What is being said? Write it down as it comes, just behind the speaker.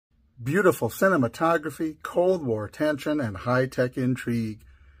Beautiful cinematography, Cold War tension, and high-tech intrigue.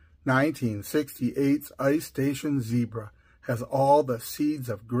 1968's Ice Station Zebra has all the seeds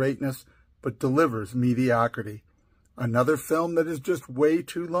of greatness, but delivers mediocrity. Another film that is just way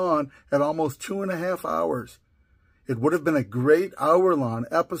too long at almost 2.5 hours. It would have been a great hour-long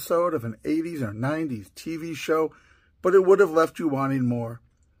episode of an 80s or 90s TV show, but it would have left you wanting more.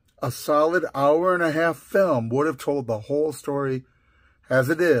 A solid hour-and-a-half film would have told the whole story. As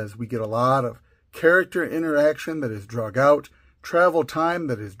it is, we get a lot of character interaction that is drug out, travel time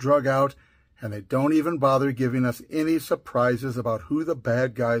that is drug out, and they don't even bother giving us any surprises about who the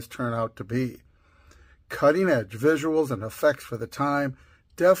bad guys turn out to be. Cutting-edge visuals and effects for the time,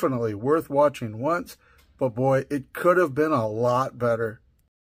 definitely worth watching once, but boy, it could have been a lot better.